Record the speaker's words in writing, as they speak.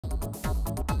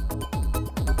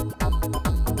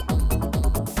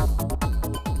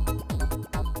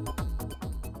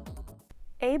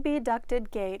Abducted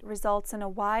gait results in a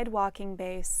wide walking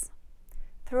base.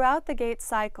 Throughout the gait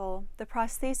cycle, the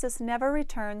prosthesis never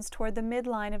returns toward the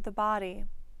midline of the body.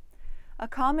 A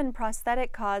common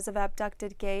prosthetic cause of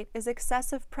abducted gait is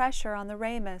excessive pressure on the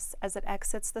ramus as it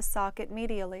exits the socket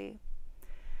medially.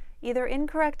 Either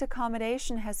incorrect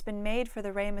accommodation has been made for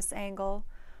the ramus angle,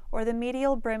 or the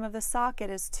medial brim of the socket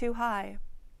is too high.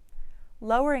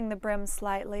 Lowering the brim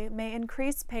slightly may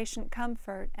increase patient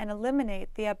comfort and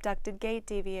eliminate the abducted gait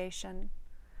deviation.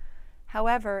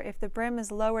 However, if the brim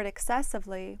is lowered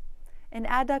excessively, an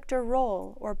adductor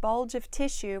roll or bulge of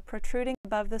tissue protruding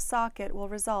above the socket will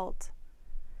result.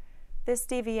 This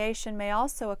deviation may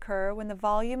also occur when the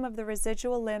volume of the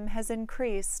residual limb has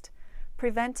increased,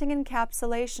 preventing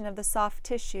encapsulation of the soft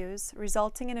tissues,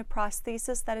 resulting in a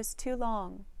prosthesis that is too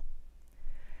long.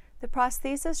 The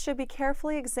prosthesis should be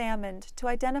carefully examined to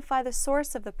identify the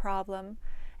source of the problem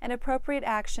and appropriate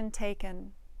action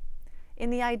taken.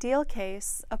 In the ideal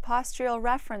case, a postural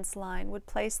reference line would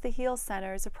place the heel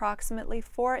centers approximately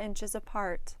 4 inches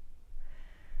apart.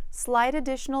 Slight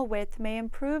additional width may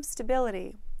improve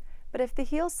stability, but if the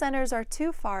heel centers are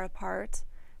too far apart,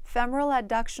 femoral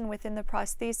adduction within the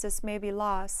prosthesis may be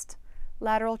lost,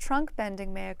 lateral trunk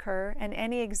bending may occur, and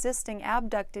any existing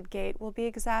abducted gait will be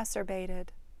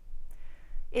exacerbated.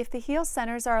 If the heel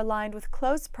centers are aligned with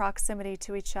close proximity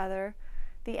to each other,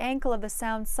 the ankle of the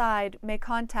sound side may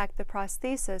contact the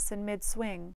prosthesis in mid-swing.